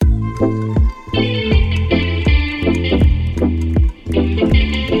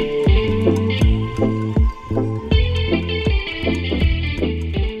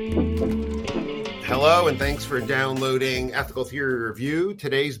Thanks for downloading Ethical Theory Review.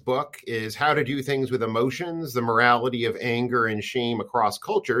 Today's book is How to Do Things with Emotions, the Morality of Anger and Shame Across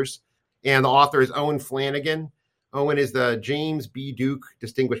Cultures. And the author is Owen Flanagan. Owen is the James B. Duke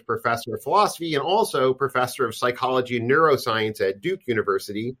Distinguished Professor of Philosophy and also Professor of Psychology and Neuroscience at Duke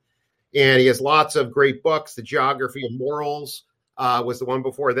University. And he has lots of great books. The Geography of Morals was the one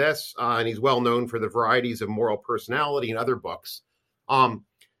before this. And he's well known for the varieties of moral personality and other books.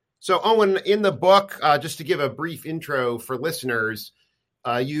 So, Owen, in the book, just to give a brief intro for listeners,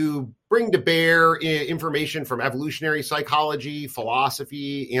 you bring to bear information from evolutionary psychology,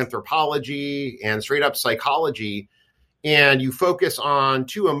 philosophy, anthropology, and straight up psychology. And you focus on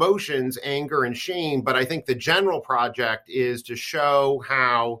two emotions, anger and shame. But I think the general project is to show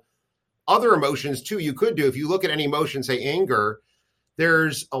how other emotions, too, you could do. If you look at any emotion, say anger,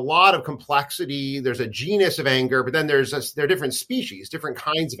 there's a lot of complexity. There's a genus of anger, but then there are different species, different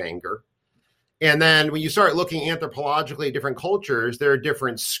kinds of anger. And then when you start looking anthropologically at different cultures, there are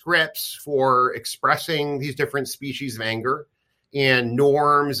different scripts for expressing these different species of anger and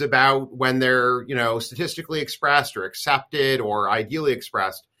norms about when they're, statistically expressed or accepted or ideally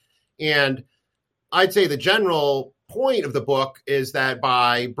expressed. And I'd say the general point of the book is that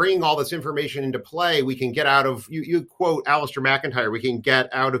by bringing all this information into play, we can get out of, you quote Alistair McIntyre, we can get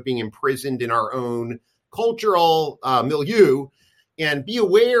out of being imprisoned in our own cultural milieu and be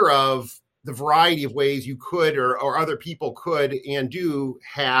aware of the variety of ways you could or other people could and do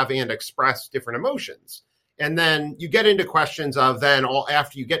have and express different emotions. And then you get into questions of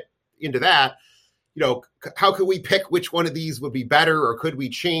after you get into that, how could we pick which one of these would be better or could we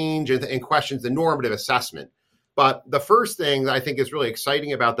change and questions the normative assessment. But the first thing that I think is really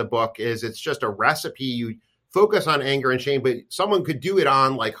exciting about the book is it's just a recipe. You focus on anger and shame, but someone could do it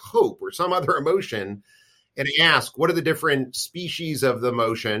on like hope or some other emotion and ask, what are the different species of the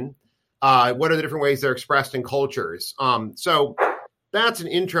emotion? What are the different ways they're expressed in cultures? So that's an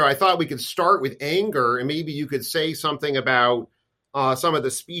intro. I thought we could start with anger, and maybe you could say something about some of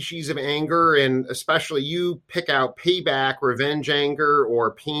the species of anger, and especially you pick out payback, revenge anger,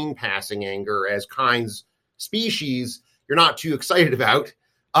 or pain passing anger as species you're not too excited about,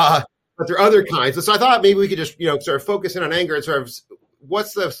 but there are other kinds. So I thought maybe we could just, sort of focus in on anger and sort of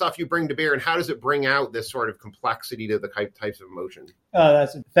what's the stuff you bring to bear and how does it bring out this sort of complexity to the types of emotion?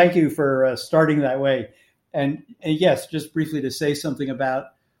 Thank you for starting that way. And yes, just briefly to say something about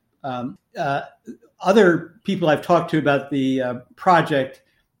other people I've talked to about the project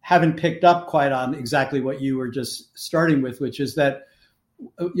haven't picked up quite on exactly what you were just starting with, which is that,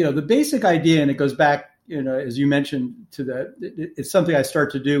 the basic idea, and it goes back, as you mentioned, it's something I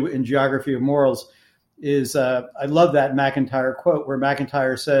start to do in Geography of Morals, is I love that McIntyre quote where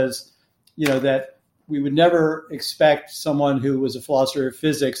McIntyre says, that we would never expect someone who was a philosopher of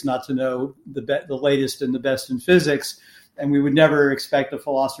physics not to know the latest and the best in physics. And we would never expect a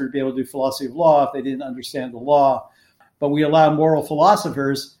philosopher to be able to do philosophy of law if they didn't understand the law. But we allow moral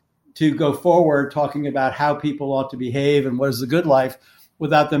philosophers to go forward talking about how people ought to behave and what is the good life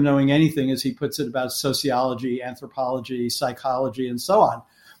without them knowing anything, as he puts it, about sociology, anthropology, psychology, and so on.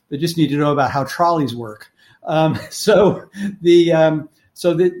 They just need to know about how trolleys work. So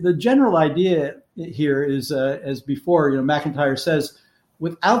the general idea here is, as before, McIntyre says,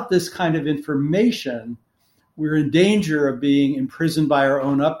 without this kind of information, we're in danger of being imprisoned by our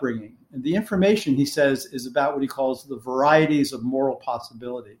own upbringing. And the information, he says, is about what he calls the varieties of moral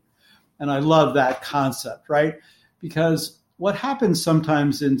possibility. And I love that concept, right? Because what happens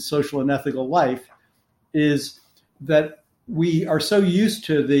sometimes in social and ethical life is that we are so used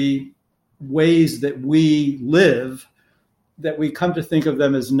to the ways that we live that we come to think of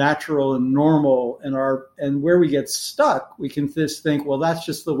them as natural and normal, and where we get stuck, we can just think, well, that's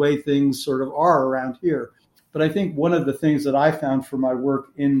just the way things sort of are around here. But I think one of the things that I found for my work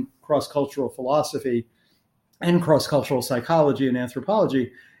in cross-cultural philosophy and cross-cultural psychology and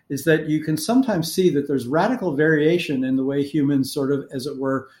anthropology is that you can sometimes see that there's radical variation in the way humans sort of, as it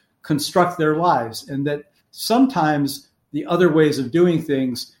were, construct their lives, and that sometimes the other ways of doing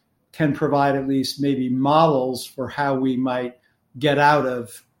things can provide at least maybe models for how we might get out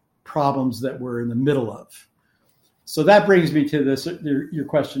of problems that we're in the middle of. So that brings me to this, your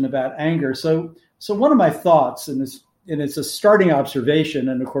question about anger. So one of my thoughts, and it's a starting observation,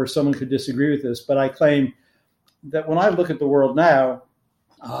 and of course someone could disagree with this, but I claim that when I look at the world now,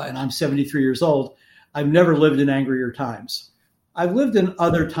 and I'm 73 years old, I've never lived in angrier times. I've lived in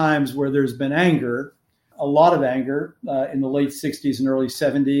other times where there's been anger, a lot of anger, in the late 60s and early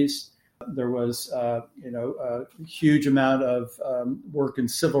 70s. There was, a huge amount of work in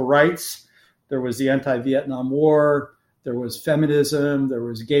civil rights. There was the anti-Vietnam War. There was feminism. There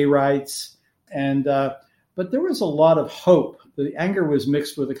was gay rights. And but there was a lot of hope. The anger was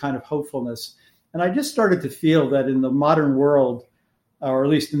mixed with a kind of hopefulness. And I just started to feel that in the modern world, or at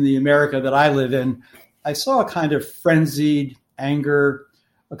least in the America that I live in, I saw a kind of frenzied anger,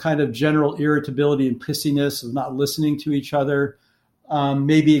 a kind of general irritability and pissiness of not listening to each other,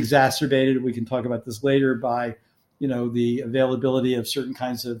 maybe exacerbated, we can talk about this later, by the availability of certain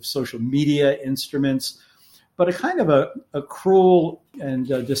kinds of social media instruments, but a kind of a cruel and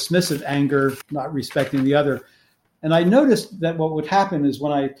dismissive anger, not respecting the other. And I noticed that what would happen is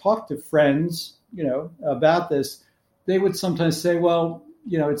when I talked to friends, about this, they would sometimes say, well,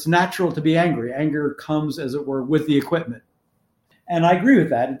 it's natural to be angry. Anger comes, as it were, with the equipment. And I agree with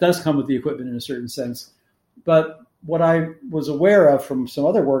that. It does come with the equipment in a certain sense. But what I was aware of from some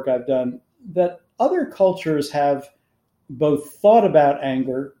other work I've done, that other cultures have both thought about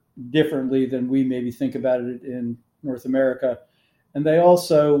anger differently than we maybe think about it in North America. And they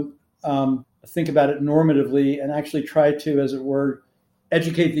also think about it normatively and actually try to, as it were,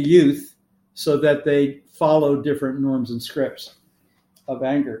 educate the youth so that they follow different norms and scripts of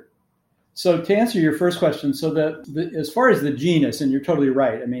anger. So to answer your first question, so as far as the genus, and you're totally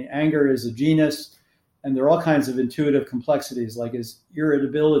right, I mean, anger is a genus, and there are all kinds of intuitive complexities, like is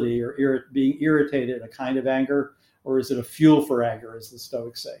irritability or being irritated a kind of anger, or is it a fuel for anger, as the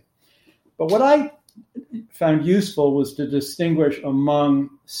Stoics say? But what I found useful was to distinguish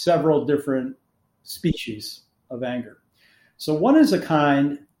among several different species of anger. So one is a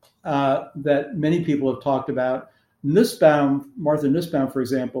kind that many people have talked about. Martha Nussbaum, for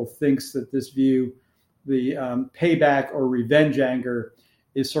example, thinks that this view, the payback or revenge anger,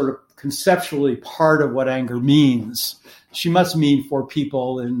 is sort of conceptually part of what anger means. She must mean for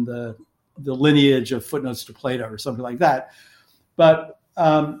people in the lineage of Footnotes to Plato or something like that. But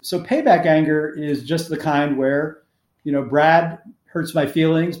so payback anger is just the kind where, Brad hurts my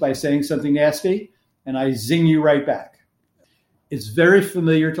feelings by saying something nasty, and I zing you right back. It's very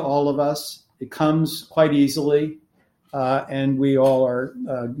familiar to all of us. It comes quite easily, and we all are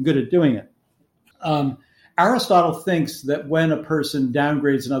good at doing it. Aristotle thinks that when a person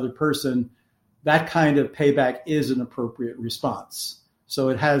downgrades another person, that kind of payback is an appropriate response. So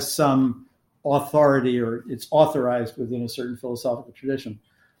it has some authority, or it's authorized within a certain philosophical tradition.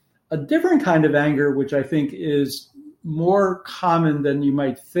 A different kind of anger, which I think is more common than you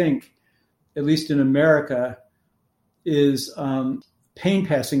might think, at least in America, is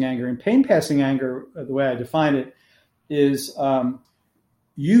pain-passing anger. And pain-passing anger, the way I define it, is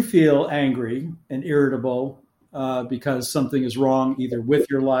you feel angry and irritable because something is wrong, either with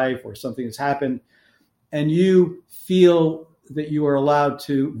your life or something has happened, and you feel that you are allowed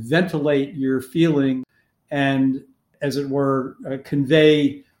to ventilate your feeling and, as it were,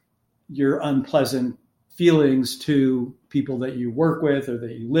 convey your unpleasant feelings to people that you work with or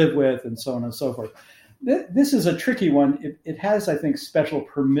that you live with, and so on and so forth. This is a tricky one. It has, I think, special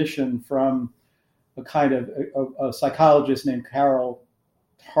permission from a kind of a psychologist named Carol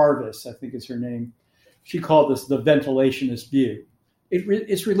Tarvis, I think is her name. She called this the ventilationist view.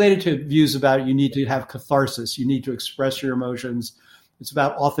 It's related to views about you need to have catharsis, you need to express your emotions. It's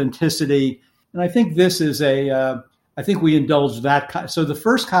about authenticity. And I think this is I think we indulge that kind. So the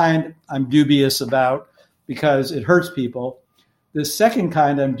first kind I'm dubious about because it hurts people. The second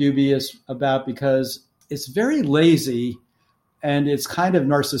kind I'm dubious about because it's very lazy and it's kind of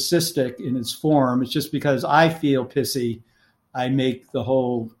narcissistic in its form. It's just because I feel pissy, I make the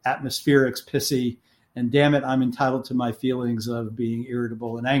whole atmospherics pissy, and damn it, I'm entitled to my feelings of being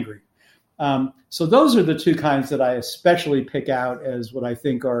irritable and angry. So those are the two kinds that I especially pick out as what I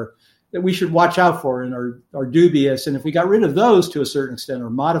think are that we should watch out for and are dubious. And if we got rid of those to a certain extent or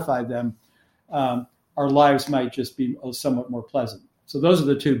modified them, our lives might just be somewhat more pleasant. So those are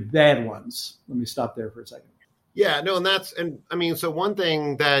the two bad ones. Let me stop there for a second. Yeah, no, so one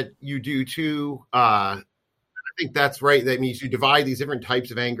thing that you do too, I think that's right. That means you divide these different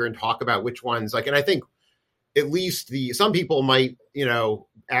types of anger and talk about which ones, and I think at least some people might,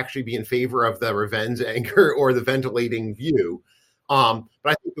 actually be in favor of the revenge anger or the ventilating view. But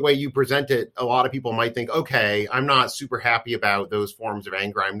I think the way you present it, a lot of people might think, okay, I'm not super happy about those forms of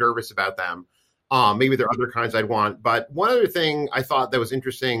anger. I'm nervous about them. Maybe there are other kinds I'd want. But one other thing I thought that was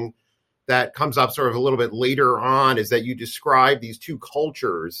interesting that comes up sort of a little bit later on is that you describe these two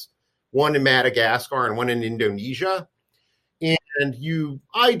cultures, one in Madagascar and one in Indonesia. And you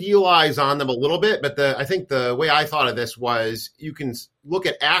idealize on them a little bit, but I think the way I thought of this was you can look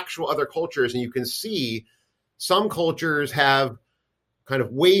at actual other cultures and you can see some cultures have kind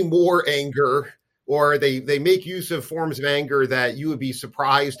of way more anger, or they make use of forms of anger that you would be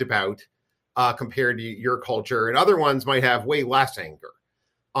surprised about compared to your culture. And other ones might have way less anger.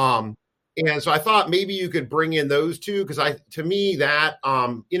 And so I thought maybe you could bring in those two, because to me that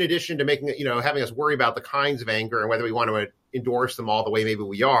in addition to making it, having us worry about the kinds of anger and whether we want to endorse them all the way maybe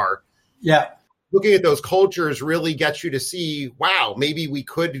we are. Yeah. Looking at those cultures really gets you to see, wow, maybe we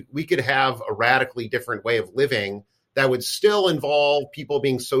could have a radically different way of living that would still involve people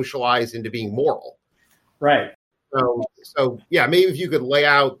being socialized into being moral. Right. So yeah, maybe if you could lay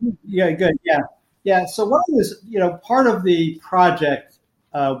out. Yeah, good. Yeah. So what was, part of the project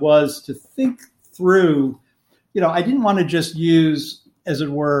was to think through, I didn't want to just use, as it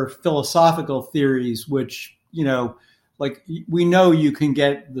were, philosophical theories, which, like we know you can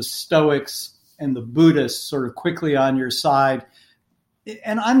get the Stoics and the Buddhists sort of quickly on your side.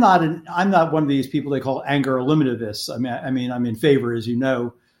 And I'm not one of these people they call anger eliminativists. I mean, I'm in favor, as you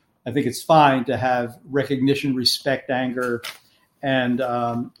know. I think it's fine to have recognition, respect anger, and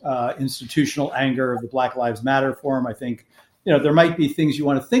institutional anger of the Black Lives Matter forum. I think, there might be things you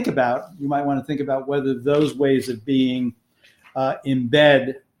want to think about. You might want to think about whether those ways of being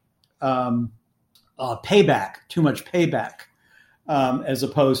embed payback, too much payback, as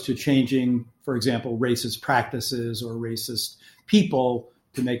opposed to changing, for example, racist practices or racist people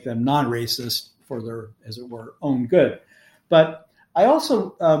to make them non-racist for their, as it were, own good. But I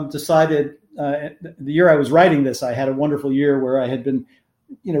also decided the year I was writing this, I had a wonderful year where I had been,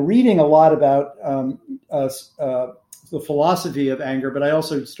 reading a lot about the philosophy of anger, but I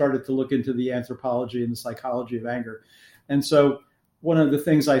also started to look into the anthropology and the psychology of anger. And so one of the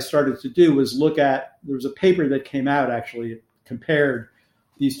things I started to do was there was a paper that came out, actually, it compared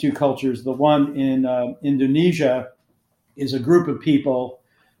these two cultures. The one in Indonesia is a group of people,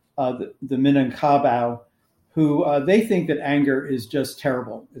 the Minangkabau, who they think that anger is just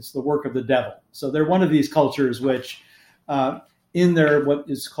terrible. It's the work of the devil. So they're one of these cultures which, in their, what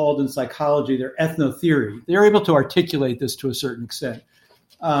is called in psychology, their ethnotheory, they're able to articulate this to a certain extent.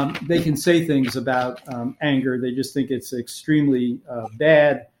 They can say things about anger. They just think it's extremely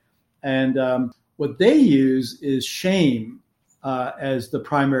bad. And what they use is shame as the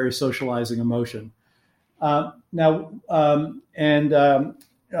primary socializing emotion.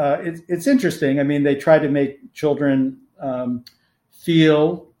 It's interesting. I mean, they try to make children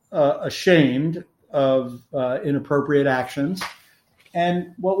feel ashamed of inappropriate actions.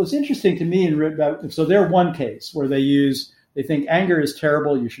 And what was interesting to me, so they're one case where they think anger is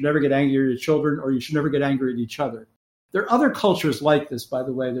terrible. You should never get angry at children, or you should never get angry at each other. There are other cultures like this, by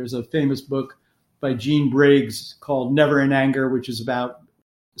the way. There's a famous book by Jean Briggs called Never in Anger, which is about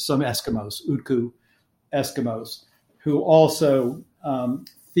some Eskimos, Utku Eskimos, who also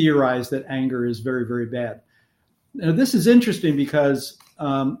theorize that anger is very, very bad. Now, this is interesting because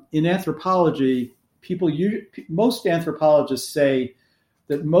in anthropology, most anthropologists say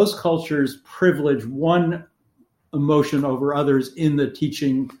that most cultures privilege one emotion over others in the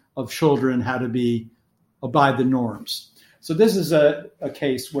teaching of children how to abide the norms. So this is a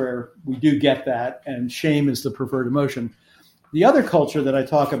case where we do get that, and shame is the preferred emotion. The other culture that I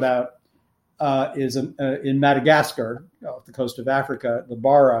talk about is in Madagascar, off the coast of Africa, the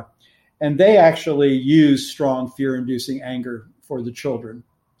Bara, and they actually use strong fear-inducing anger for the children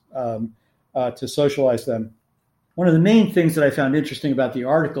to socialize them. One of the main things that I found interesting about the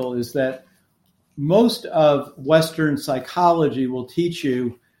article is that most of Western psychology will teach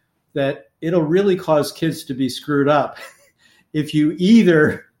you that it'll really cause kids to be screwed up if you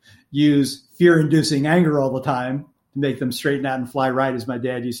either use fear-inducing anger all the time to make them straighten out and fly right, as my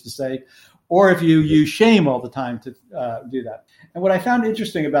dad used to say, or if you use shame all the time to do that. And what I found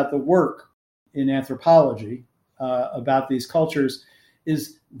interesting about the work in anthropology about these cultures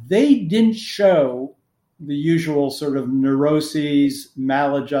is they didn't show the usual sort of neuroses,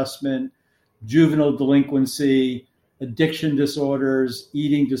 maladjustment, juvenile delinquency, addiction disorders,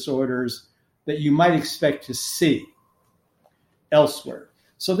 eating disorders that you might expect to see elsewhere.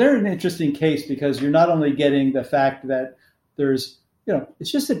 So they're an interesting case because you're not only getting the fact that there's,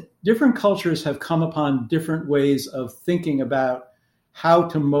 it's just that different cultures have come upon different ways of thinking about how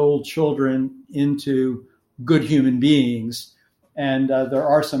to mold children into good human beings. And there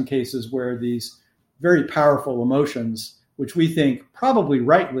are some cases where these very powerful emotions, which we think probably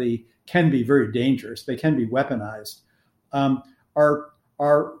rightly can be very dangerous, they can be weaponized, are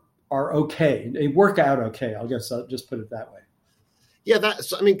okay. They work out okay. I'll just put it that way. Yeah,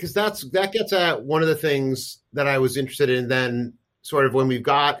 because that gets at one of the things that I was interested in. Then, sort of when we've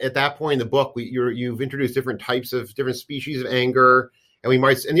got at that point in the book, you've introduced different species of anger, and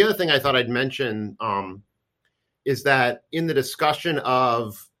the other thing I thought I'd mention is that in the discussion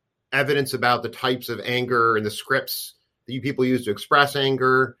of evidence about the types of anger and the scripts that you people use to express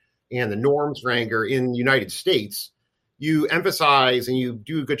anger and the norms for anger in the United States, you emphasize and you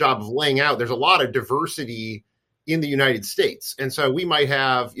do a good job of laying out, there's a lot of diversity in the United States. And so we might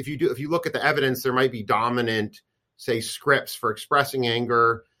have, if you look at the evidence, there might be dominant, say, scripts for expressing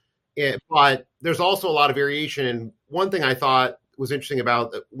anger, but there's also a lot of variation. And one thing I thought was interesting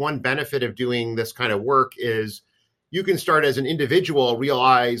about one benefit of doing this kind of work is you can start as an individual,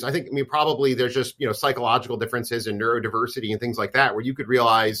 realize, probably there's just, psychological differences in neurodiversity and things like that, where you could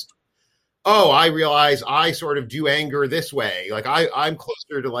realize, I realize I sort of do anger this way. Like I'm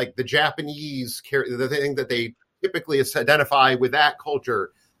closer to like the Japanese, the thing that they typically identify with that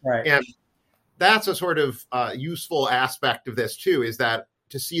culture. Right. And that's a sort of useful aspect of this too, is that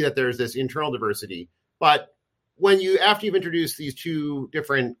to see that there's this internal diversity. But after you've introduced these two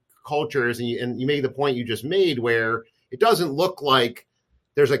different cultures and you made the point you just made, where it doesn't look like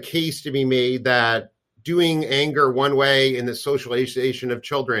there's a case to be made that doing anger one way in the socialization of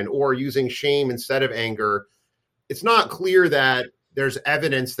children or using shame instead of anger, it's not clear that there's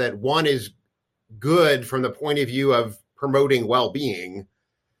evidence that one is good from the point of view of promoting well-being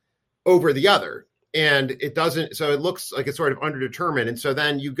over the other. And it doesn't, so it looks like it's sort of underdetermined. And so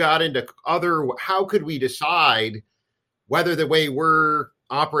then you got into how could we decide whether the way we're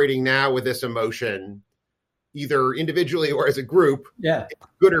operating now with this emotion, either individually or as a group,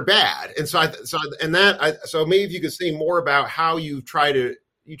 good or bad? And so maybe if you could say more about how you try to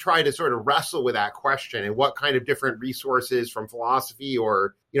sort of wrestle with that question and what kind of different resources from philosophy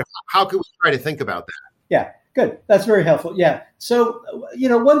or, how could we try to think about that? Yeah, good. That's very helpful. Yeah. So,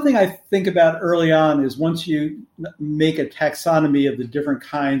 one thing I think about early on is once you make a taxonomy of the different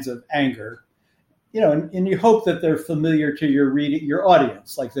kinds of anger, and you hope that they're familiar to your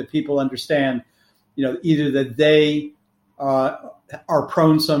audience, like that people understand, either that they are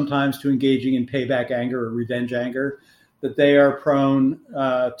prone sometimes to engaging in payback anger or revenge anger, that they are prone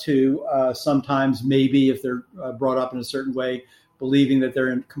to sometimes, maybe if they're brought up in a certain way, believing that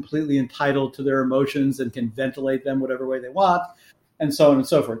they're completely entitled to their emotions and can ventilate them whatever way they want, and so on and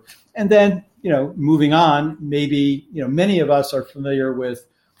so forth. And then, moving on, maybe, many of us are familiar with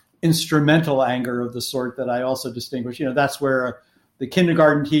instrumental anger of the sort that I also distinguish. That's where the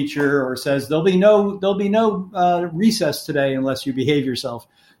kindergarten teacher says there'll be no recess today unless you behave yourself.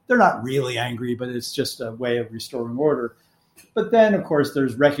 They're not really angry, but it's just a way of restoring order. But then, of course,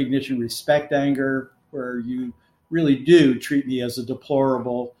 there's recognition, respect anger, where you really do treat me as a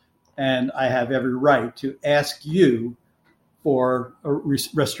deplorable, and I have every right to ask you for a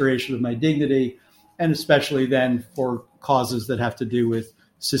restoration of my dignity, and especially then for causes that have to do with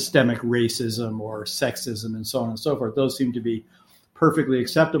systemic racism or sexism and so on and so forth. Those seem to be perfectly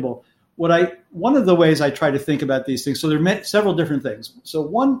acceptable. One of the ways I try to think about these things, so there are several different things. So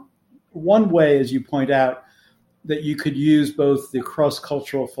one way, as you point out, that you could use both the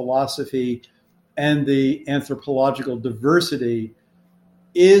cross-cultural philosophy and the anthropological diversity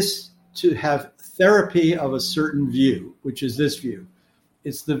is to have therapy of a certain view, which is this view.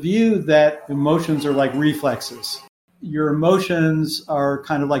 It's the view that emotions are like reflexes. Your emotions are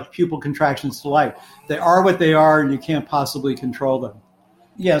kind of like pupil contractions to light. They are what they are, and you can't possibly control them.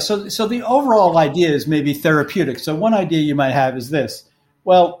 Yeah, so the overall idea is maybe therapeutic. So one idea you might have is this.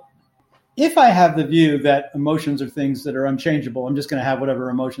 Well, if I have the view that emotions are things that are unchangeable, I'm just going to have whatever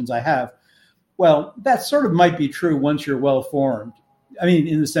emotions I have. Well, that sort of might be true once you're well-formed. I mean,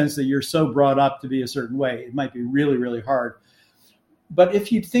 in the sense that you're so brought up to be a certain way, it might be really, really hard. But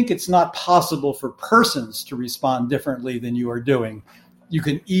if you think it's not possible for persons to respond differently than you are doing, you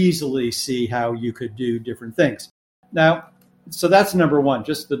can easily see how you could do different things. Now, so that's number one.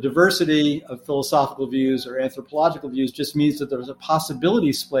 Just the diversity of philosophical views or anthropological views just means that there's a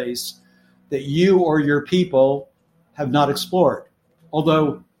possibility space that you or your people have not explored.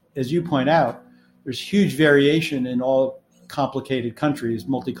 Although, as you point out, there's huge variation in all complicated countries,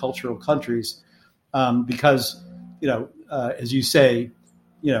 multicultural countries, because, as you say,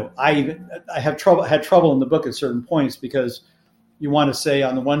 I had trouble in the book at certain points because you want to say,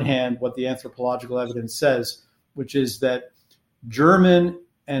 on the one hand, what the anthropological evidence says, which is that German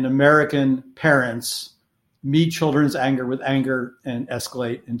and American parents meet children's anger with anger and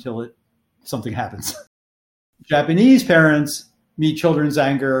escalate until something happens. Japanese parents meet children's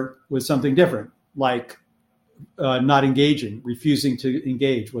anger with something different, like not engaging, refusing to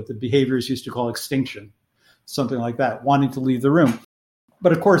engage, what the behaviorists used to call extinction, something like that, wanting to leave the room.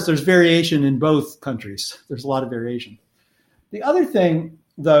 But of course, there's variation in both countries. There's a lot of variation. The other thing,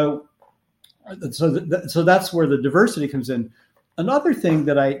 though, so that's where the diversity comes in. Another thing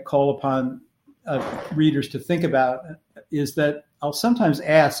that I call upon readers to think about is that I'll sometimes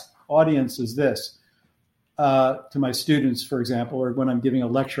ask audiences this, to my students, for example, or when I'm giving a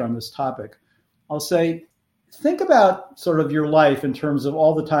lecture on this topic. I'll say, think about sort of your life in terms of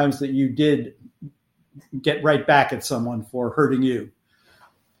all the times that you did get right back at someone for hurting you.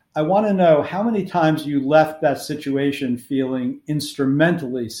 I want to know how many times you left that situation feeling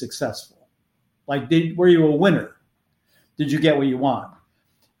instrumentally successful. Like, were you a winner? Did you get what you want?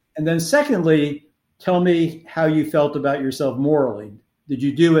 And then secondly, tell me how you felt about yourself morally. Did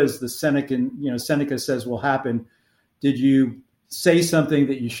you do as the Seneca says will happen? Did you say something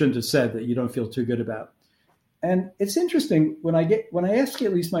that you shouldn't have said that you don't feel too good about? And it's interesting when I ask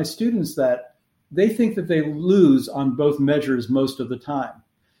at least my students that, they think that they lose on both measures most of the time.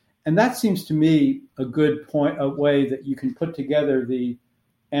 And that seems to me a good point, a way that you can put together the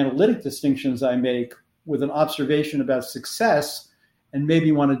analytic distinctions I make with an observation about success and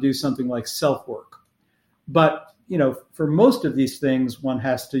maybe want to do something like self-work. But, for most of these things, one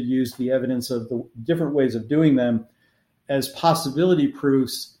has to use the evidence of the different ways of doing them as possibility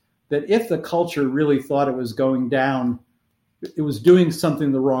proofs that if the culture really thought it was going down, it was doing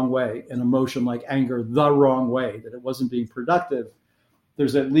something the wrong way, an emotion like anger the wrong way, that it wasn't being productive,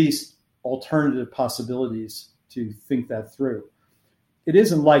 there's at least alternative possibilities to think that through. It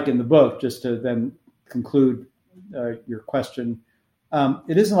isn't like in the book, just to then conclude your question,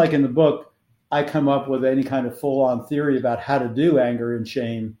 it isn't like in the book I come up with any kind of full-on theory about how to do anger and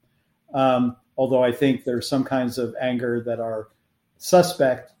shame, although I think there are some kinds of anger that are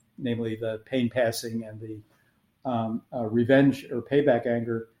suspect, namely the pain passing and the revenge or payback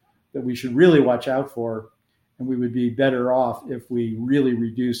anger, that we should really watch out for. And we would be better off if we really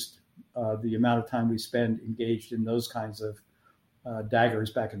reduced the amount of time we spend engaged in those kinds of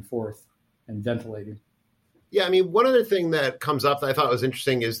daggers back and forth and ventilating. Yeah, I mean, one other thing that comes up that I thought was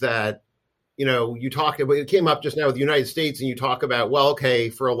interesting is that, you talk about, it came up just now with the United States, and you talk about, well, okay,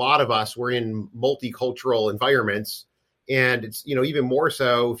 for a lot of us, we're in multicultural environments, and it's, even more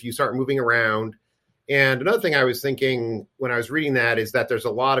so if you start moving around. And another thing I was thinking when I was reading that is that there's a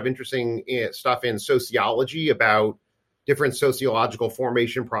lot of interesting stuff in sociology about different sociological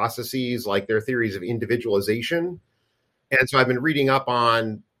formation processes, like their theories of individualization. And so I've been reading up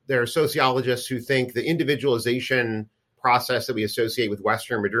on, there are sociologists who think the individualization process that we associate with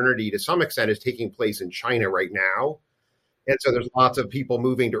Western modernity to some extent is taking place in China right now. And so there's lots of people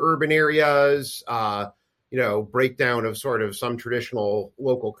moving to urban areas, breakdown of sort of some traditional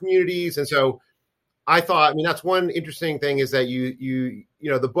local communities. And so I thought, that's one interesting thing is that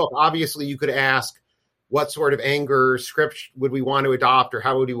the book, obviously you could ask what sort of anger script would we want to adopt, or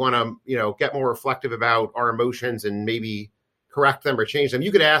how would we want to, get more reflective about our emotions and maybe correct them or change them.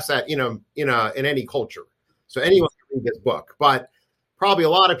 You could ask that, in any culture. So anyone can read this book, but probably a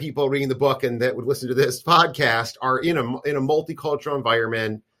lot of people reading the book and that would listen to this podcast are in a multicultural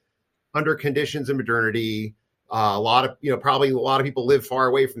environment under conditions of modernity. Probably a lot of people live far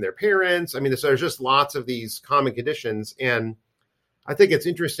away from their parents. So there's just lots of these common conditions. And I think it's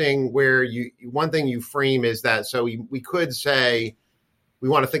interesting where one thing you frame is that, so we could say, we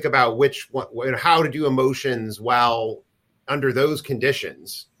want to think about how to do emotions well under those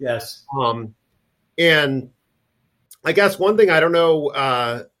conditions. Yes. And I guess one thing, I don't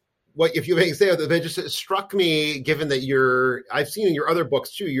know what if you may say, that just struck me, given that I've seen in your other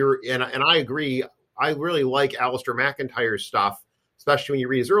books too, and I agree, I really like Alasdair MacIntyre's stuff, especially when you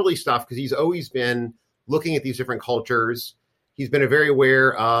read his early stuff, because he's always been looking at these different cultures. He's been very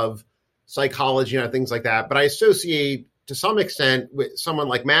aware of psychology and things like that. But I associate to some extent with someone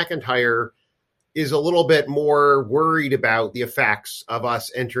like MacIntyre is a little bit more worried about the effects of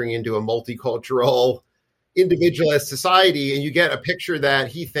us entering into a multicultural individualist society. And you get a picture that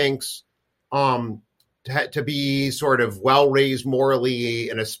he thinks to be sort of well-raised morally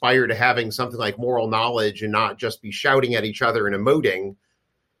and aspire to having something like moral knowledge and not just be shouting at each other and emoting.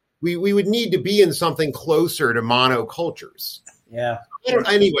 We would need to be in something closer to monocultures. Yeah.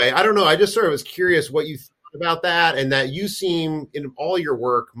 Anyway, I don't know. I just sort of was curious what you thought about that, and that you seem in all your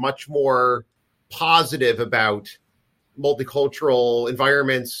work much more positive about multicultural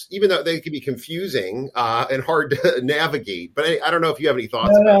environments, even though they can be confusing and hard to navigate. But I don't know if you have any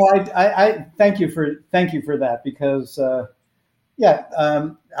thoughts. No, I thank you for that, because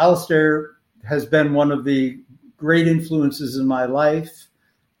Alasdair has been one of the great influences in my life,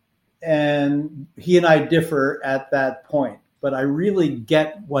 and he and I differ at that point. But I really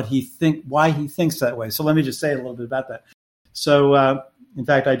get why he thinks that way. So let me just say a little bit about that. So, in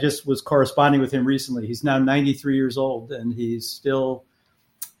fact, I just was corresponding with him recently. He's now 93 years old, and he's still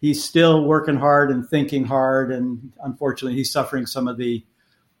working hard and thinking hard. And unfortunately, he's suffering some of the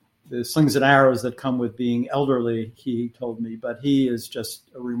slings and arrows that come with being elderly, he told me. But he is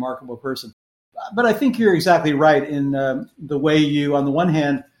just a remarkable person. But I think you're exactly right in the way you, on the one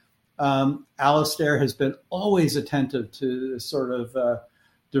hand, Alistair has been always attentive to this sort of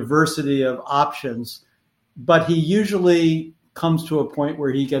diversity of options, but he usually comes to a point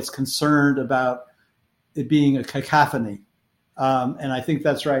where he gets concerned about it being a cacophony. And I think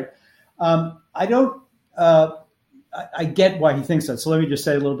that's right. I get why he thinks that. So let me just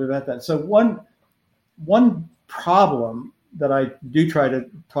say a little bit about that. So one problem that I do try to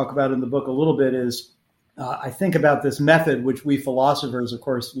talk about in the book a little bit is I think about this method, which we philosophers, of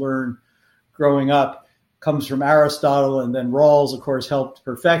course, learn growing up, comes from Aristotle, and then Rawls, of course, helped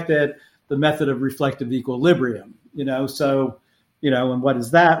perfect it, the method of reflective equilibrium. And what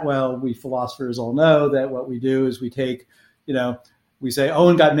is that? Well, we philosophers all know that what we do is we take, we say,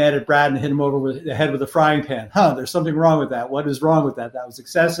 Owen got mad at Brad and hit him over the head with a frying pan. There's something wrong with that. What is wrong with that? That was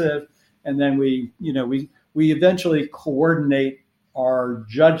excessive. And then we eventually coordinate our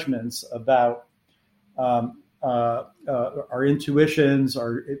judgments about our intuitions,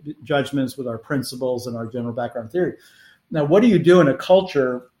 our judgments with our principles and our general background theory. Now, what do you do in a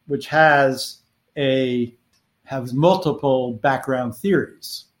culture which has multiple background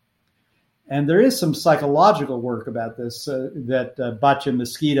theories? And there is some psychological work about this that Batya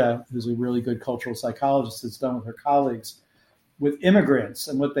Mesquita, who's a really good cultural psychologist, has done with her colleagues with immigrants.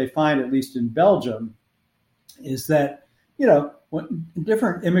 And what they find, at least in Belgium, is that, when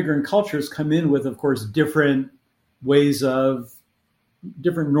different immigrant cultures come in with, of course, different ways of,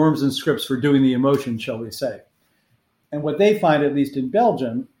 different norms and scripts for doing the emotion, shall we say. And what they find, at least in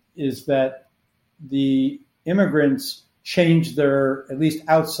Belgium, is that the immigrants change at least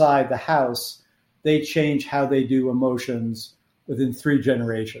outside the house, they change how they do emotions within 3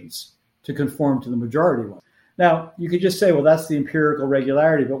 generations to conform to the majority one. Now, you could just say, well, that's the empirical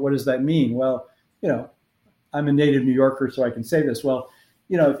regularity, but what does that mean? Well, I'm a native New Yorker, so I can say this. Well,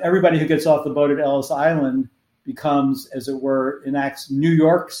 if everybody who gets off the boat at Ellis Island becomes, as it were, enacts New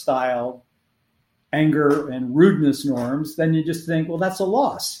York style anger and rudeness norms, then you just think, well, that's a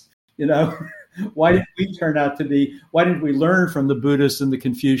loss. Why didn't we learn from the Buddhists and the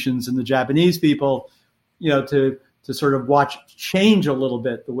Confucians and the Japanese people, to sort of watch change a little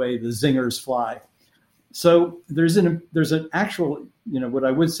bit the way the zingers fly? So there's an actual, what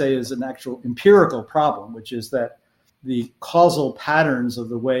I would say is an actual empirical problem, which is that the causal patterns of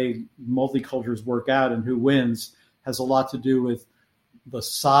the way multicultures work out and who wins has a lot to do with the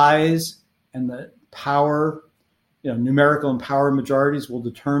size and the power. Numerical and power majorities will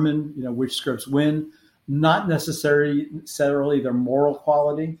determine, which scripts win, not necessarily their moral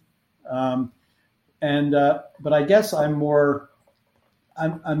quality. But I guess I'm more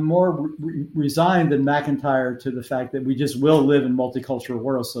resigned than McIntyre to the fact that we just will live in multicultural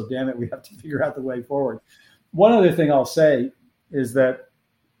worlds. So damn it, we have to figure out the way forward. One other thing I'll say is that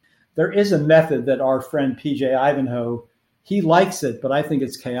there is a method that our friend PJ Ivanhoe, he likes it, but I think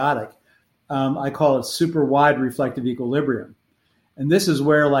it's chaotic. I call it super wide reflective equilibrium. And this is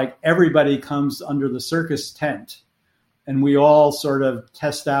where everybody comes under the circus tent and we all sort of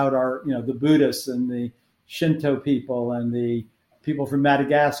test out our, the Buddhists and the Shinto people and the people from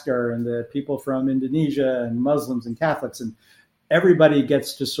Madagascar and the people from Indonesia and Muslims and Catholics. And everybody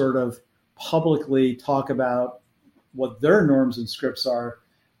gets to sort of publicly talk about what their norms and scripts are.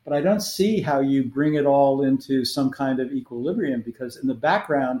 But I don't see how you bring it all into some kind of equilibrium, because in the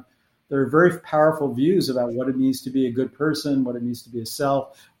background, there are very powerful views about what it means to be a good person, what it means to be a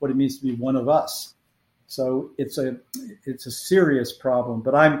self, what it means to be one of us. So it's a serious problem.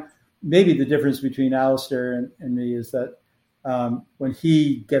 But maybe the difference between Alistair and me is that when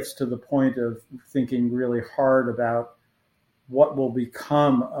he gets to the point of thinking really hard about what will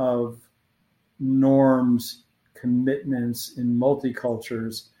become of norms, commitments in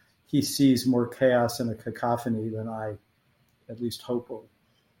multicultures, he sees more chaos and a cacophony than I at least hope will.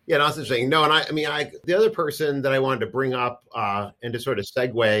 Yeah, that's interesting. No, and the other person that I wanted to bring up and to sort of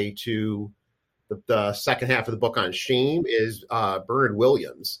segue to the second half of the book on shame is Bernard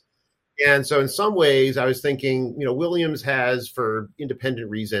Williams. And so in some ways I was thinking, Williams has, for independent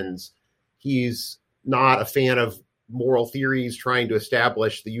reasons, he's not a fan of moral theories trying to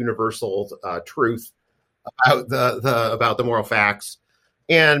establish the universal truth about the moral facts.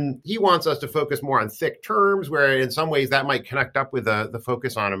 And he wants us to focus more on thick terms, where in some ways that might connect up with the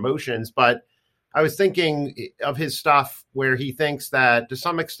focus on emotions. But I was thinking of his stuff where he thinks that to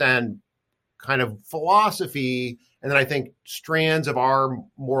some extent kind of philosophy, and then I think strands of our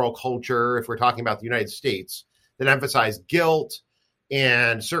moral culture, if we're talking about the United States, that emphasize guilt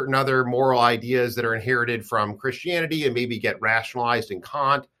and certain other moral ideas that are inherited from Christianity and maybe get rationalized in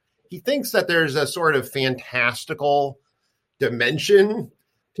Kant. He thinks that there's a sort of fantastical dimension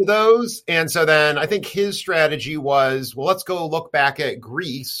to those. And so then I think his strategy was, well, let's go look back at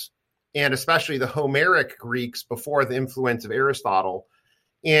Greece and especially the Homeric Greeks before the influence of Aristotle.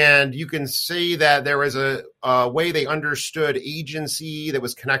 And you can see that there was a way they understood agency that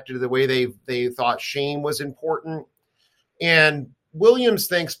was connected to the way they thought shame was important. And Williams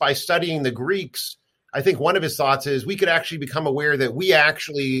thinks by studying the Greeks, I think one of his thoughts is we could actually become aware that we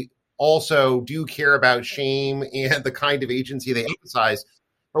actually also do care about shame and the kind of agency they emphasize,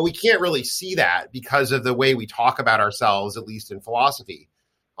 but we can't really see that because of the way we talk about ourselves, at least in philosophy.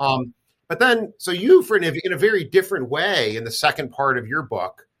 But then, so you, in a very different way, in the second part of your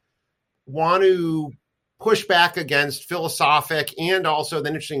book, want to push back against philosophic and also the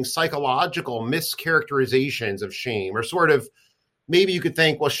interesting psychological mischaracterizations of shame, or sort of maybe you could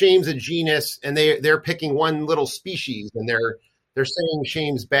think, well, shame's a genus, and they're picking one little species, and they're saying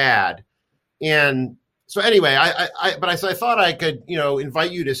shame's bad. And so anyway, I thought I could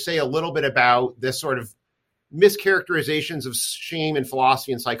invite you to say a little bit about this sort of mischaracterizations of shame in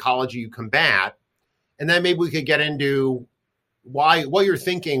philosophy and psychology you combat, and then maybe we could get into what you're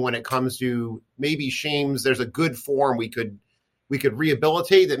thinking when it comes to maybe shames. There's a good form we could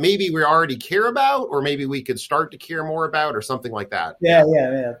rehabilitate that maybe we already care about, or maybe we could start to care more about, or something like that. Yeah.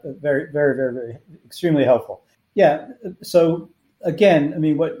 Very, very, very, very extremely helpful. Yeah. So again, I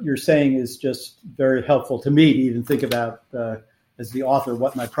mean, what you're saying is just very helpful to me to even think about as the author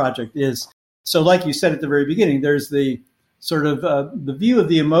what my project is. So like you said at the very beginning, there's the sort of the view of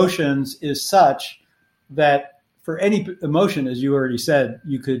the emotions is such that for any emotion, as you already said,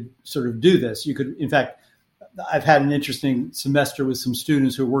 you could sort of do this. You could, in fact, I've had an interesting semester with some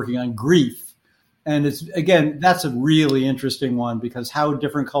students who are working on grief. And it's, again, that's a really interesting one, because how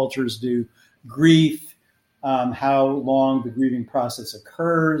different cultures do grief, how long the grieving process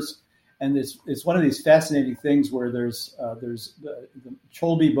occurs. And it's one of these fascinating things where there's the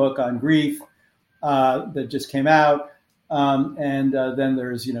Cholby book on grief that just came out. And then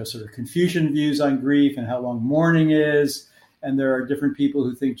there's, sort of Confucian views on grief and how long mourning is. And there are different people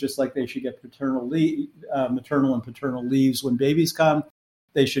who think just like they should get maternal and paternal leaves when babies come,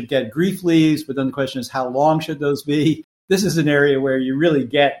 they should get grief leaves. But then the question is, how long should those be? This is an area where you really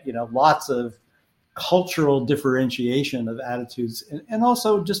get, lots of cultural differentiation of attitudes, and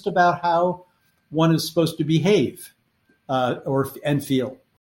also just about how one is supposed to behave and feel.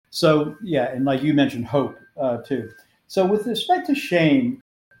 So, yeah, and like you mentioned, hope too. So with respect to shame,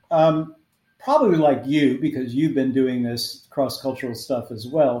 probably like you, because you've been doing this cross-cultural stuff as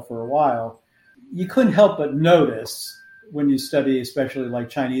well for a while, you couldn't help but notice when you study, especially like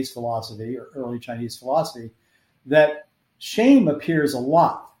Chinese philosophy or early Chinese philosophy, that shame appears a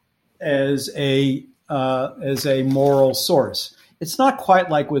lot as a moral source. It's not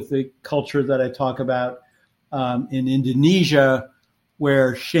quite like with the culture that I talk about in Indonesia,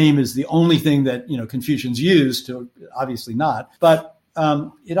 where shame is the only thing that Confucians used. To obviously not, but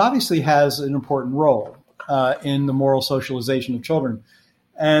it obviously has an important role in the moral socialization of children.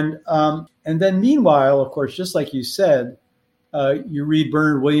 And then meanwhile, of course, just like you said, you read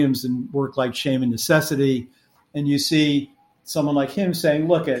Bernard Williams and work like Shame and Necessity, and you see someone like him saying,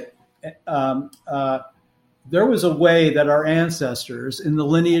 look, there was a way that our ancestors in the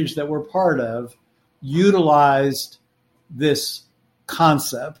lineage that we're part of utilized this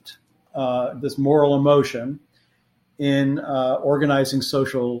concept, this moral emotion, in organizing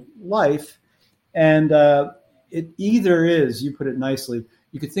social life. And it either is, you put it nicely,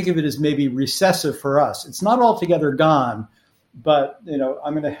 you could think of it as maybe recessive for us. It's not altogether gone, but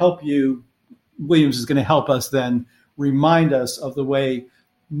I'm going to help you. Williams is going to help us then remind us of the way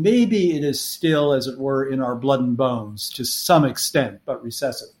maybe it is still, as it were, in our blood and bones to some extent, but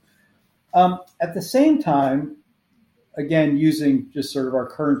recessive. At the same time, again, using just sort of our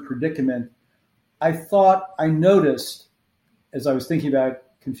current predicament, I noticed, as I was thinking about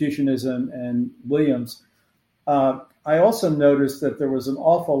Confucianism and Williams, I also noticed that there was an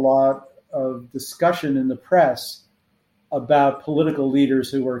awful lot of discussion in the press about political leaders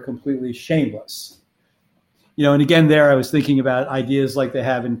who were completely shameless. And again, there I was thinking about ideas like they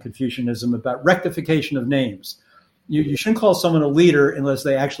have in Confucianism about rectification of names. You shouldn't call someone a leader unless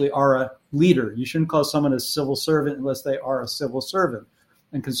they actually are a leader. You shouldn't call someone a civil servant unless they are a civil servant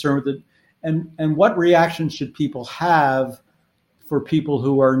and concerned with it. And what reaction should people have for people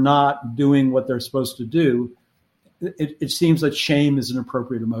who are not doing what they're supposed to do? It seems that shame is an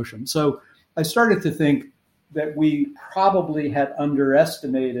appropriate emotion. So I started to think that we probably had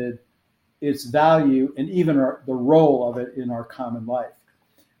underestimated its value and even the role of it in our common life.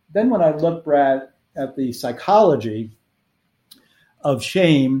 Then when I looked, Brad, at the psychology of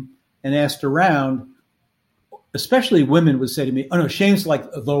shame and asked around, especially women would say to me, oh no, shame's like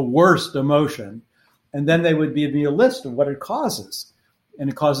the worst emotion. And then they would give me a list of what it causes. and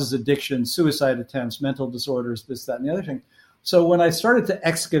it causes addiction, suicide attempts, mental disorders, this, that, and the other thing. So when I started to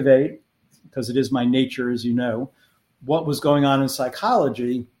excavate, because it is my nature, as you know, what was going on in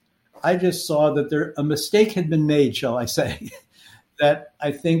psychology, I just saw that a mistake had been made, shall I say, that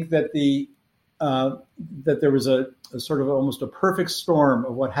I think that that there was a sort of almost a perfect storm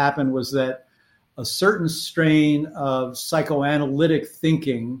of what happened was that a certain strain of psychoanalytic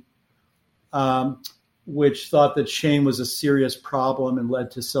thinking, which thought that shame was a serious problem and led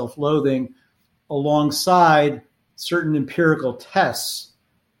to self-loathing, alongside certain empirical tests,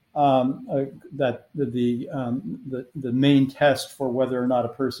 that the main test for whether or not a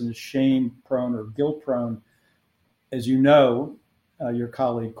person is shame-prone or guilt-prone, as you know, your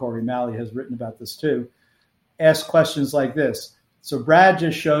colleague Corey Malley has written about this too, ask questions like this. So Brad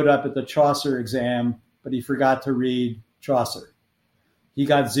just showed up at the Chaucer exam, but he forgot to read Chaucer. He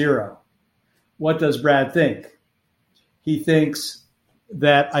got 0. What does Brad think? He thinks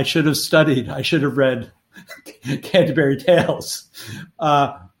that I should have studied. I should have read Canterbury Tales.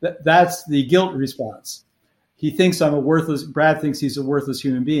 That's the guilt response. He thinks Brad thinks he's a worthless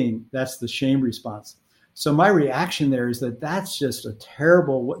human being. That's the shame response. So my reaction there is that that's just a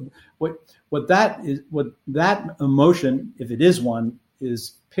terrible, what that emotion, if it is one,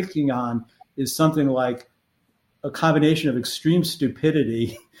 is picking on is something like a combination of extreme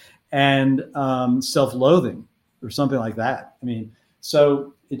stupidity and self-loathing or something like that. I mean,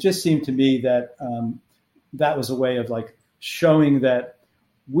 so it just seemed to me that that was a way of like showing that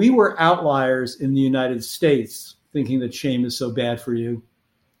we were outliers in the United States thinking that shame is so bad for you.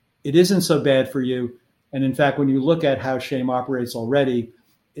 It isn't so bad for you. And in fact, when you look at how shame operates already,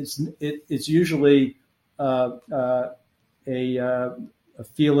 it's usually a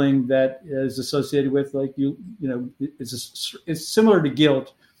feeling that is associated with like it's similar to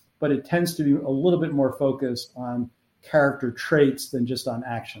guilt, but it tends to be a little bit more focused on character traits than just on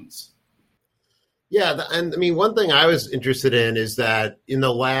actions. Yeah, and I mean, one thing I was interested in is that in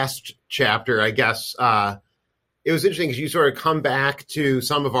the last chapter, I guess it was interesting because you sort of come back to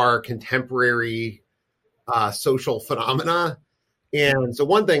some of our contemporary social phenomena. And so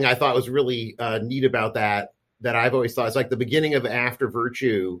one thing I thought was really neat about that I've always thought is like the beginning of After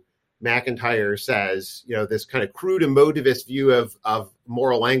Virtue, MacIntyre says, this kind of crude emotivist view of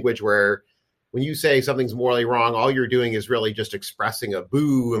moral language where when you say something's morally wrong, all you're doing is really just expressing a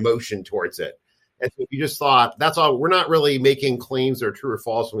boo emotion towards it. And so you just thought, that's all. We're not really making claims that are true or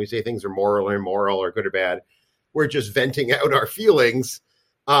false when we say things are moral or immoral or good or bad. We're just venting out our feelings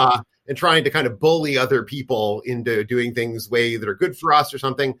and trying to kind of bully other people into doing things way that are good for us or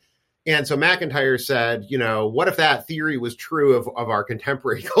something. And so MacIntyre said, what if that theory was true of our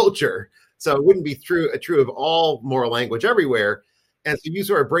contemporary culture? So it wouldn't be true of all moral language everywhere. And so you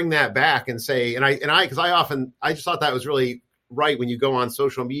sort of bring that back and say, I just thought that was really right when you go on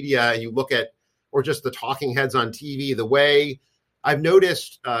social media and you look at, or just the talking heads on TV, the way I've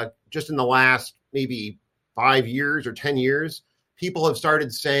noticed just in the last maybe 5 years or 10 years, people have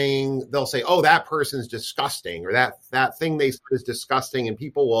started saying, they'll say, oh, that person's disgusting, or that thing they said is disgusting. And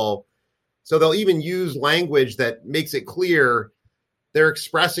so they'll even use language that makes it clear they're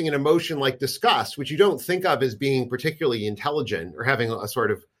expressing an emotion like disgust, which you don't think of as being particularly intelligent or having a sort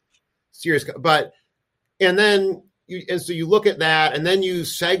of serious, and so you look at that and then you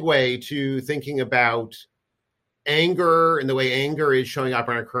segue to thinking about anger and the way anger is showing up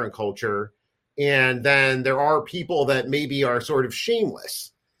in our current culture. And then there are people that maybe are sort of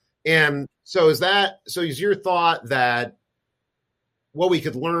shameless. And so is your thought that what we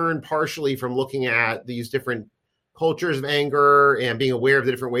could learn partially from looking at these different cultures of anger and being aware of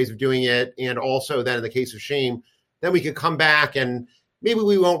the different ways of doing it, and also then in the case of shame, then we could come back and maybe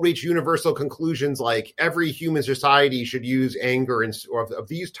we won't reach universal conclusions like every human society should use anger of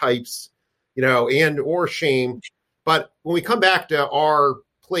these types, and or shame. But when we come back to our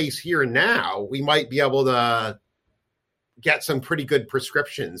place here and now, we might be able to get some pretty good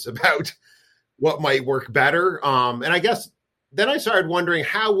prescriptions about what might work better. And I guess then I started wondering,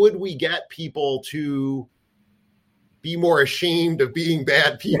 how would we get people to be more ashamed of being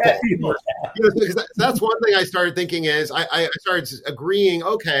bad people? Because that's one thing I started thinking is I started agreeing,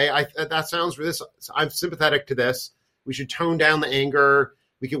 okay, that sounds for this. I'm sympathetic to this. We should tone down the anger.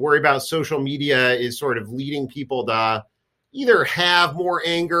 We could worry about social media is sort of leading people to either have more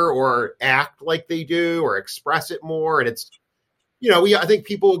anger or act like they do or express it more. And it's, I think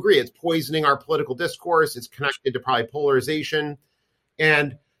people agree it's poisoning our political discourse. It's connected to probably polarization.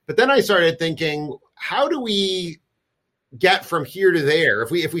 But then I started thinking, how do we get from here to there?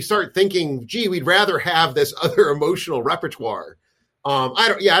 If we start thinking, gee, we'd rather have this other emotional repertoire.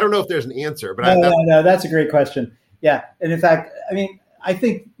 I don't know if there's an answer, but no, that's a great question. Yeah. And in fact, I mean, I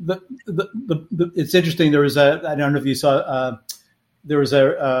think it's interesting. There was I don't know if you saw, there was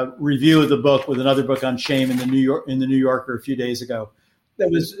a review of the book with another book on shame in the New Yorker a few days ago. That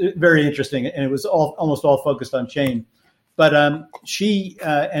was very interesting, and it was almost all focused on shame. But she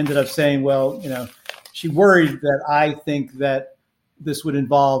ended up saying, well, she worried that I think that this would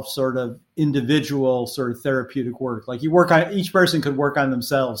involve sort of individual sort of therapeutic work. Like each person could work on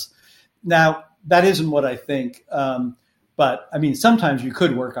themselves. Now, that isn't what I think. But I mean, sometimes you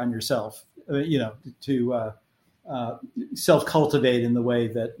could work on yourself, to self-cultivate in the way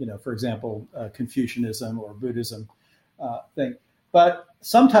that, for example, Confucianism or Buddhism think. But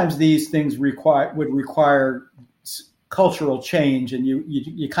sometimes these things would require cultural change, and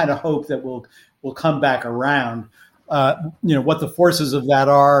you kind of hope that we'll come back around. What the forces of that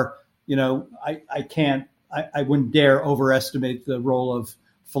are, I wouldn't dare overestimate the role of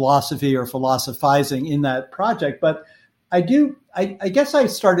philosophy or philosophizing in that project. But I guess I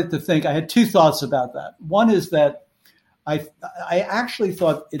started to think, I had two thoughts about that. One is that I actually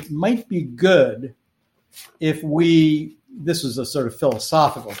thought it might be good if this is a sort of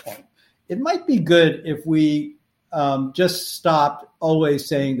philosophical point. It might be good if we just stopped always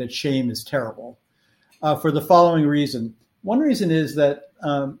saying that shame is terrible. For the following reason. One reason is that,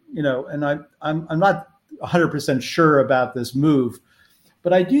 and I'm not 100% sure about this move,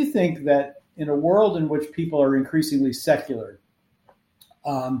 but I do think that in a world in which people are increasingly secular,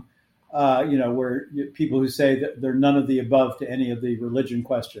 where people who say that they're none of the above to any of the religion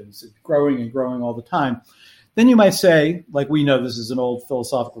questions, it's growing and growing all the time, then you might say, like we know this is an old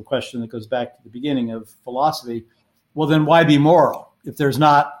philosophical question that goes back to the beginning of philosophy, well, then why be moral? If there's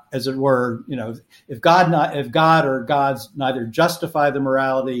not, as it were, if God or gods neither justify the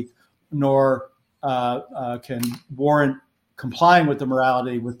morality nor can warrant complying with the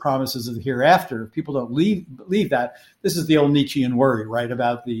morality with promises of the hereafter, if people don't believe that, this is the old Nietzschean worry, right?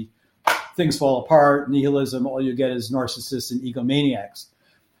 About the things fall apart, nihilism, all you get is narcissists and egomaniacs.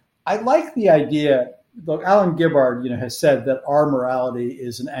 I like the idea, though Alan Gibbard, has said that our morality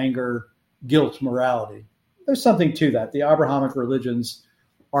is an anger, guilt morality. There's something to that. The Abrahamic religions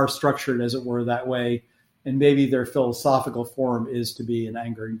are structured, as it were, that way, and maybe their philosophical form is to be an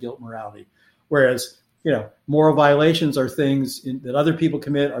anger and guilt morality. Whereas, moral violations are things that other people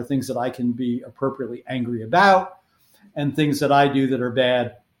commit, are things that I can be appropriately angry about, and things that I do that are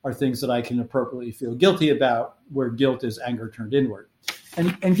bad are things that I can appropriately feel guilty about, where guilt is anger turned inward.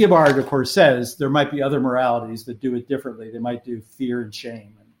 And Gibbard, of course, says there might be other moralities that do it differently. They might do fear and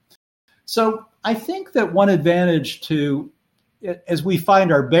shame. So I think that one advantage as we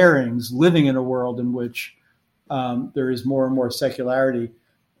find our bearings living in a world in which there is more and more secularity,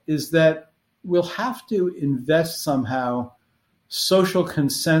 is that we'll have to invest somehow social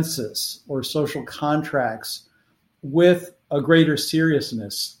consensus or social contracts with a greater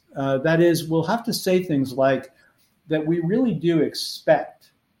seriousness. That is, we'll have to say things like that we really do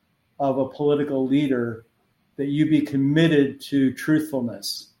expect of a political leader that you be committed to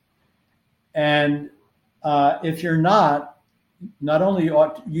truthfulness. And if you're not only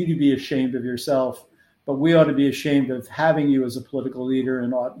ought you to be ashamed of yourself, but we ought to be ashamed of having you as a political leader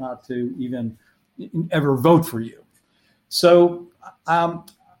and ought not to even ever vote for you. So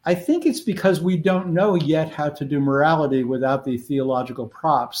I think it's because we don't know yet how to do morality without the theological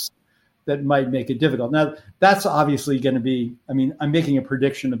props that might make it difficult. Now, that's obviously going to be, I'm making a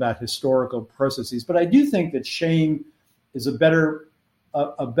prediction about historical processes, but I do think that shame is a better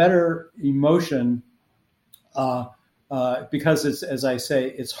emotion because it's, as I say,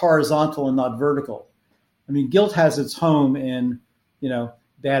 it's horizontal and not vertical. Guilt has its home in,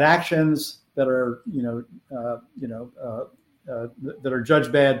 bad actions that are, that are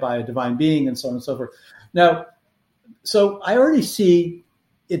judged bad by a divine being and so on and so forth. Now, so I already see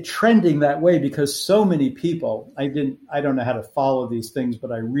it trending that way because so many people, I don't know how to follow these things,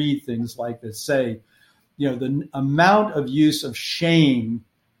 but I read things like this say, the amount of use of shame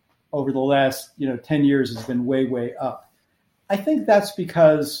over the last, 10 years has been way, way up. I think that's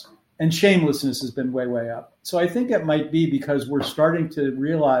because, and shamelessness has been way, way up. So I think it might be because we're starting to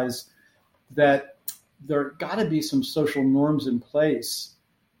realize that there got to be some social norms in place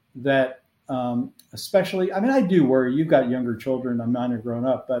that especially, I do worry, you've got younger children, mine are grown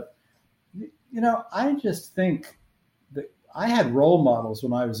up, but, I just think that I had role models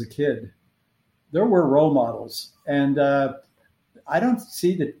when I was a kid. There were role models. And I don't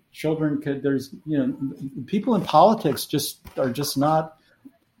see that children there's, people in politics are just not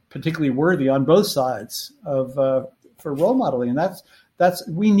particularly worthy on both sides of, for role modeling. And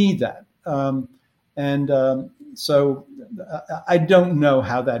we need that. So I don't know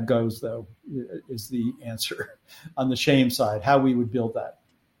how that goes though, is the answer on the shame side, how we would build that.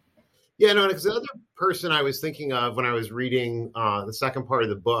 Yeah, no, because the other person I was thinking of when I was reading the second part of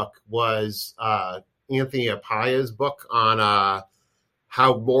the book was Anthony Appiah's book on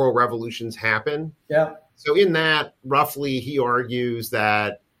how moral revolutions happen. Yeah. So in that, roughly, he argues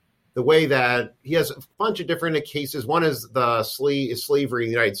that the way that he has a bunch of different cases. One is slavery in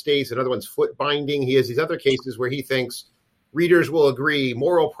the United States. Another one's foot binding. He has these other cases where he thinks readers will agree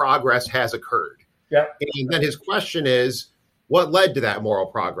moral progress has occurred. Yeah. And then his question is, what led to that moral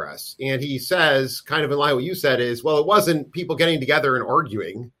progress? And he says, kind of in line with what you said, is, well, it wasn't people getting together and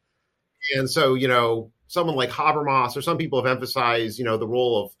arguing. And so, someone like Habermas or some people have emphasized, the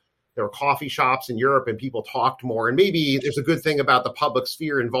role of there were coffee shops in Europe and people talked more. And maybe there's a good thing about the public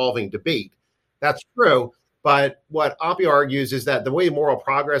sphere involving debate. That's true. But what Appiah argues is that the way moral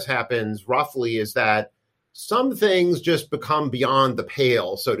progress happens roughly is that some things just become beyond the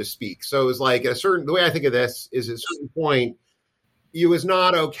pale, so to speak. So it's like the way I think of this is at a certain point, it was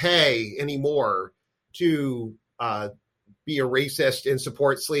not okay anymore to be a racist and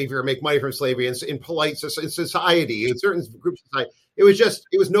support slavery or make money from slavery in polite society, in certain groups of society. It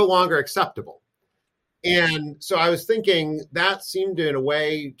was no longer acceptable. And so I was thinking that seemed in a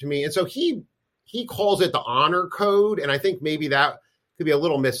way to me. And so he calls it the honor code. And I think maybe that could be a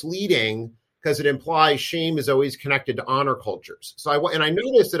little misleading because it implies shame is always connected to honor cultures. So I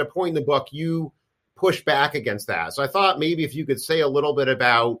noticed at a point in the book, you push back against that. So I thought maybe if you could say a little bit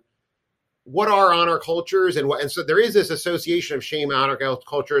about what are honor cultures and so there is this association of shame and honor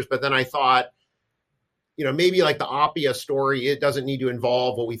cultures, but then I thought, maybe like the Appiah story, it doesn't need to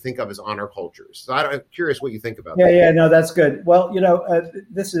involve what we think of as honor cultures. So I'm curious what you think about that. Yeah, no, that's good. Well,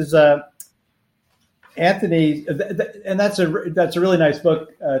 this is Anthony, and that's a really nice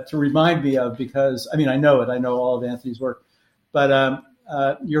book to remind me of because, I know all of Anthony's work, but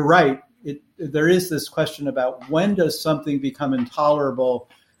you're right. There is this question about when does something become intolerable,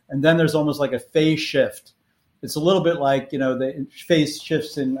 and then there's almost like a phase shift. It's a little bit like, the phase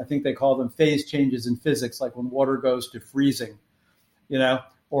shifts in, I think they call them phase changes in physics, like when water goes to freezing,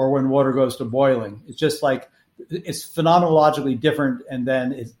 or when water goes to boiling. It's just like it's phenomenologically different, and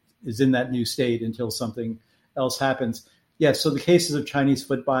then it is in that new state until something else happens. Yeah, so the cases of Chinese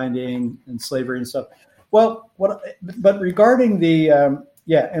foot binding and slavery and stuff. Well, but regarding the,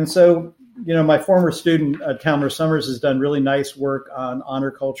 and so, my former student, Talmer Summers, has done really nice work on honor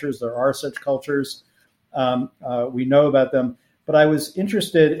cultures. There are such cultures. We know about them. But I was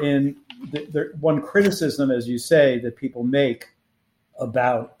interested in the one criticism, as you say, that people make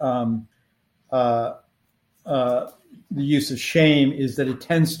about the use of shame is that it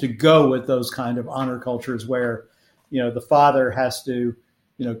tends to go with those kind of honor cultures where, the father has to,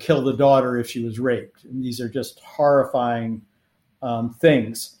 kill the daughter if she was raped. And these are just horrifying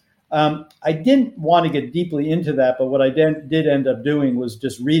things. I didn't want to get deeply into that, but what I did end up doing was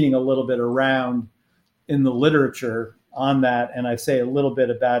just reading a little bit around in the literature on that, and I say a little bit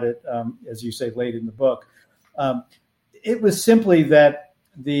about it, as you say, late in the book. It was simply that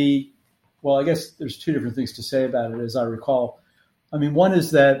I guess there's two different things to say about it, as I recall. One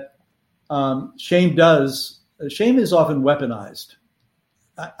is that shame is often weaponized.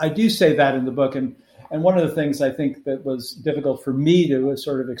 I do say that in the book, and one of the things I think that was difficult for me to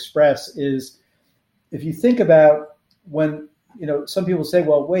sort of express is if you think about when, some people say,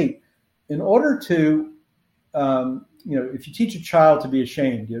 well, wait, in order to, if you teach a child to be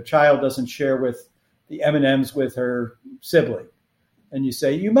ashamed, your child doesn't share with the M&Ms with her sibling. And you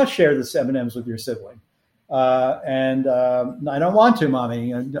say, you must share the M&Ms with your sibling. And I don't want to,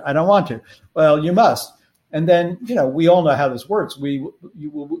 Mommy. I don't want to. Well, you must. And then, we all know how this works. We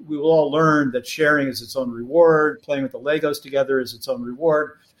will all learn that sharing is its own reward. Playing with the Legos together is its own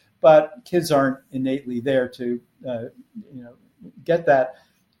reward. But kids aren't innately there to, get that.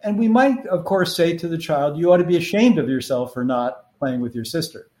 And we might, of course, say to the child, you ought to be ashamed of yourself for not playing with your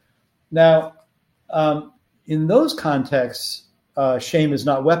sister. Now, in those contexts, shame is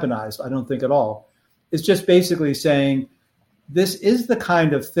not weaponized, I don't think at all. It's just basically saying, this is the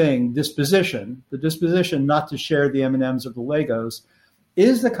kind of thing, the disposition not to share the M&Ms or the Legos,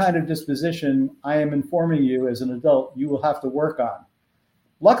 is the kind of disposition I am informing you as an adult you will have to work on.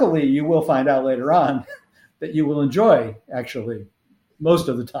 Luckily, you will find out later on that you will enjoy, actually, most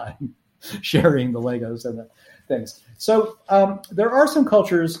of the time, sharing the Legos and the things. So there are some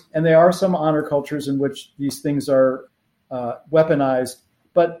cultures, and there are some honor cultures in which these things are weaponized.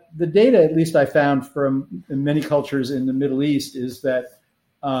 But the data, at least I found from many cultures in the Middle East, is that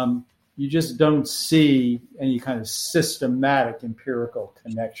you just don't see any kind of systematic empirical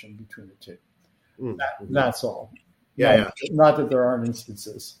connection between the two. That's all. Yeah. Not that there aren't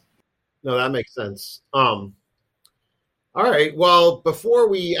instances. No, that makes sense. All right. Well,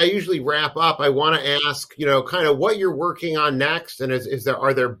 I usually wrap up, I want to ask, kind of what you're working on next. And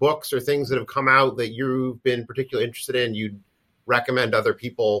are there books or things that have come out that you've been particularly interested in, you'd recommend other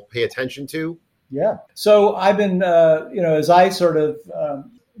people pay attention to? Yeah. So I've been, as I sort of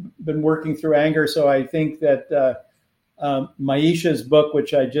been working through anger. So I think that Maisha's book,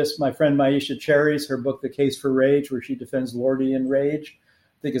 my friend Maisha Cherry's, her book, The Case for Rage, where she defends Lordian rage,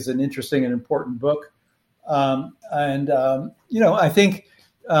 I think is an interesting and important book. I think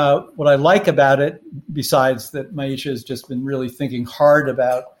what I like about it, besides that Maisha has just been really thinking hard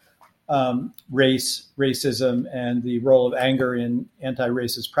about racism, and the role of anger in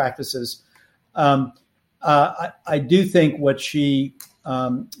anti-racist practices, I do think what she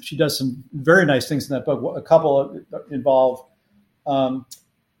does some very nice things in that book. A couple involve,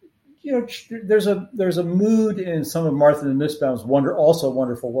 there's a mood in some of Martha Nussbaum's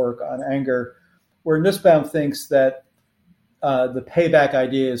wonderful work on anger, where Nussbaum thinks that the payback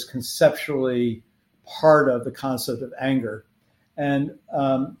idea is conceptually part of the concept of anger. And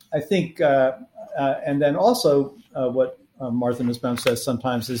I think, and then also what Martha Nussbaum says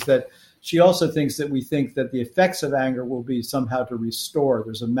sometimes is that she also thinks that we think that the effects of anger will be somehow to restore.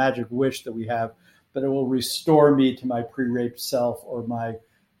 There's a magic wish that we have, that it will restore me to my pre-rape self, or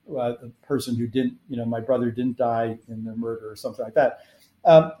the person who didn't, my brother didn't die in the murder or something like that.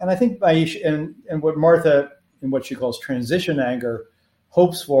 And I think Maisha, and what Martha, in what she calls transition anger,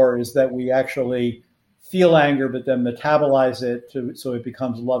 hopes for is that we actually feel anger, but then metabolize it so it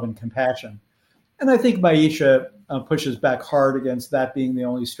becomes love and compassion. And I think Maisha pushes back hard against that being the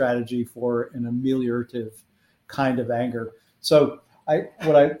only strategy for an ameliorative kind of anger. So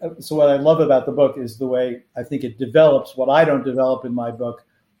what I love about the book is the way I think it develops. What I don't develop in my book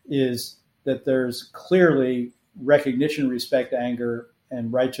is that there's clearly recognition, respect, anger,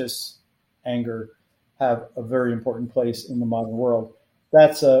 and righteous anger have a very important place in the modern world.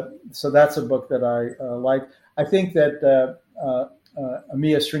 That's a book that I like. I think that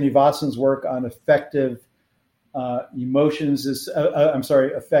Amiya Srinivasan's work on effective emotions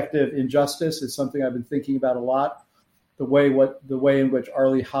effective injustice is something I've been thinking about a lot. The way in which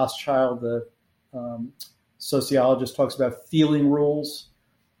Arlie Hochschild, the sociologist, talks about feeling rules,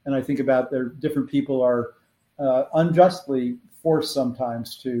 and I think about there different people are unjustly forced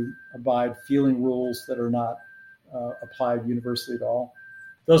sometimes to abide feeling rules that are not applied universally at all.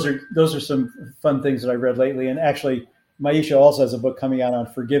 Those are some fun things that I read lately. And actually, Maisha also has a book coming out on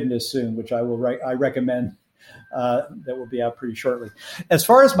forgiveness soon, which I recommend. That will be out pretty shortly. As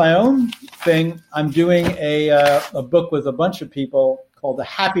far as my own thing, I'm doing a book with a bunch of people called The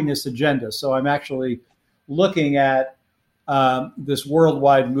Happiness Agenda. So I'm actually looking at this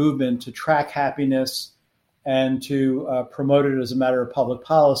worldwide movement to track happiness and to promote it as a matter of public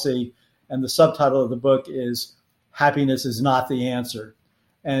policy. And the subtitle of the book is Happiness is Not the Answer.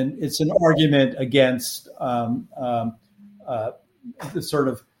 And it's an argument against the sort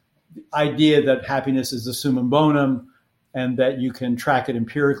of idea that happiness is the summum bonum, and that you can track it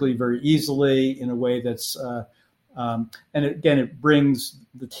empirically very easily in a way that's, and again, it brings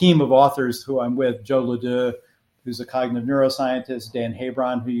the team of authors who I'm with, Joe Ledoux, who's a cognitive neuroscientist, Dan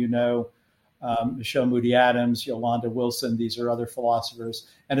Hebron, who you know, Michelle Moody Adams, Yolanda Wilson. These are other philosophers,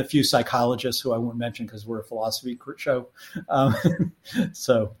 and a few psychologists who I won't mention because we're a philosophy show.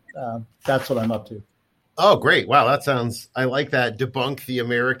 So that's what I'm up to. Oh, great. Wow. I like that. Debunk the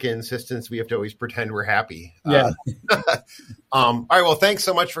American insistence we have to always pretend we're happy. Yeah. All right. Well, thanks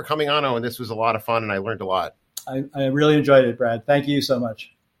so much for coming on, Owen. This was a lot of fun and I learned a lot. I really enjoyed it, Brad. Thank you so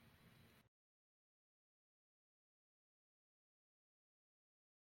much.